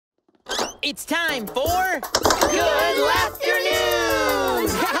It's time for Good Laughter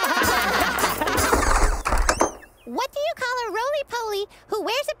News! What do you call a roly-poly who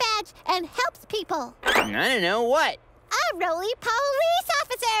wears a badge and helps people? I don't know, what? A roly-police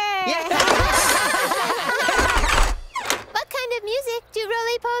officer! Yeah. What kind of music do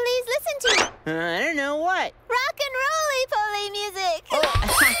roly-polies listen to? I don't know, what? Rock and roly-poly music! Oh.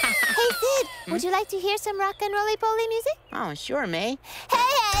 Hey, Sid, would you like to hear some rock and roly-poly music? Oh, sure, May. Hey,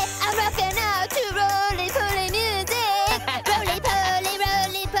 I'm rocking out to roly-poly music! Roly-poly,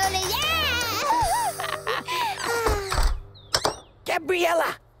 roly-poly, yeah!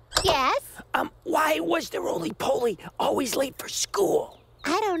 Gabriella! Yes? Why was the roly-poly always late for school?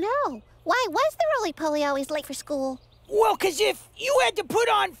 I don't know. Why was the roly-poly always late for school? Well, 'cause if you had to put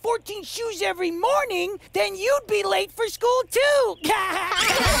on 14 shoes every morning, then you'd be late for school, too. Hey,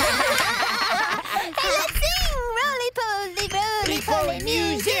 let's sing! Roly-poly, roly-poly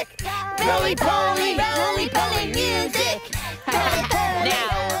music! Roly-poly, roly-poly music! Roly-poly.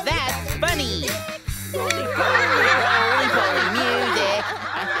 Now that's funny! Roly-poly music!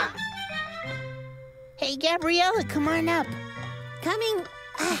 Hey, Gabriella, come on up. Coming.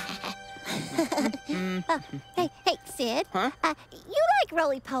 Hey, Sid. Huh? You like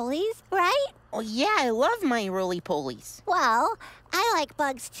roly-polies, right? Oh, yeah, I love my roly-polies. Well, I like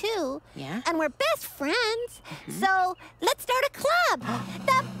bugs too. Yeah? And we're best friends. So let's start a club.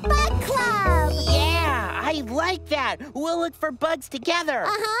 The Bug Club. Yeah, I like that. We'll look for bugs together.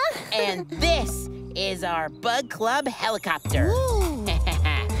 Uh-huh. And this is our Bug Club helicopter. Ooh.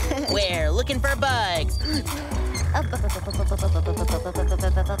 We're looking for bugs. Oh,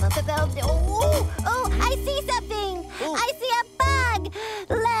 I see something. Ooh. I see a bug.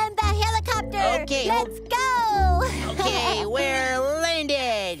 Land the helicopter. Okay, Let's go. Okay, we're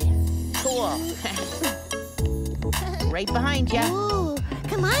landed. Cool. Right behind you. Ooh,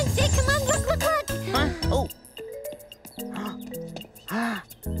 come on, Sid, come on, look. Huh? Oh.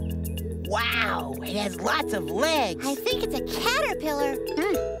 Wow, it has lots of legs. I think it's a caterpillar.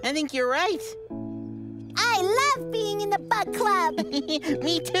 I think you're right. I love being in the Bug Club.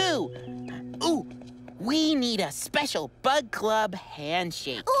 Me too. Ooh, we need a special Bug Club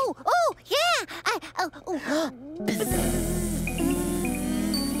handshake. Ooh, yeah. Bug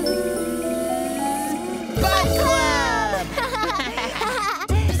Club!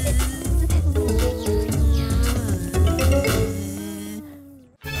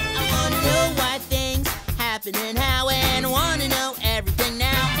 I wanna know why things happen and how, and wanna know everything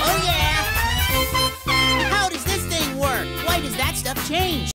now. Oh yeah! How does this thing work? Why does that stuff change?